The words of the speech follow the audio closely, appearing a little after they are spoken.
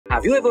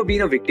Have you ever been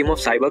a victim of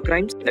cyber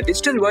crimes? The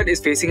digital world is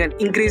facing an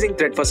increasing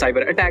threat for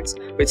cyber attacks,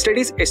 with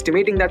studies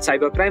estimating that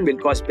cybercrime will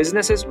cost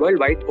businesses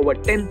worldwide over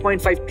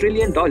 $10.5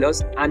 trillion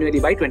annually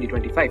by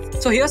 2025.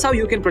 So here's how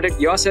you can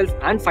protect yourself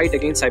and fight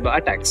against cyber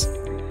attacks.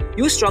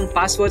 Use strong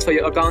passwords for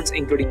your accounts,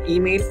 including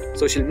email,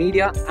 social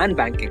media, and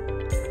banking.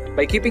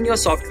 By keeping your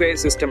software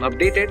system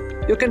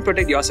updated, you can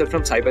protect yourself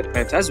from cyber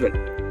crimes as well.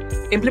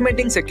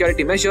 Implementing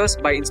security measures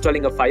by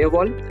installing a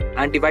firewall,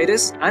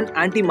 antivirus, and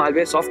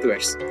anti-malware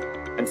softwares.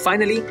 And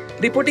finally,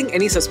 reporting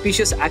any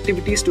suspicious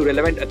activities to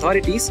relevant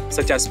authorities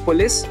such as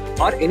police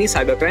or any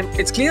cybercrime.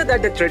 It's clear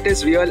that the threat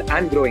is real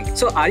and growing.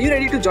 So are you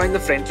ready to join the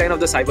front line of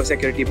the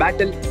cybersecurity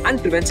battle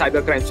and prevent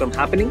cybercrimes from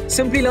happening?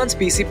 Simplilearn's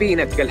PCP in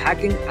Ethical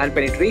Hacking and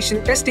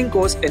Penetration Testing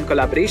course in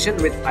collaboration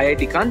with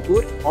IIT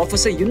Kanpur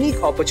offers a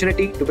unique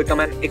opportunity to become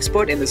an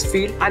expert in this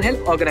field and help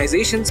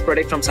organizations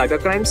protect from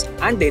cybercrimes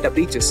and data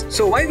breaches.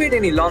 So why wait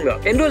any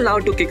longer? Enroll now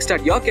to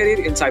kickstart your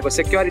career in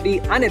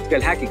cybersecurity and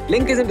ethical hacking.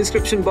 Link is in the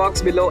description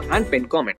box below and pinned comment.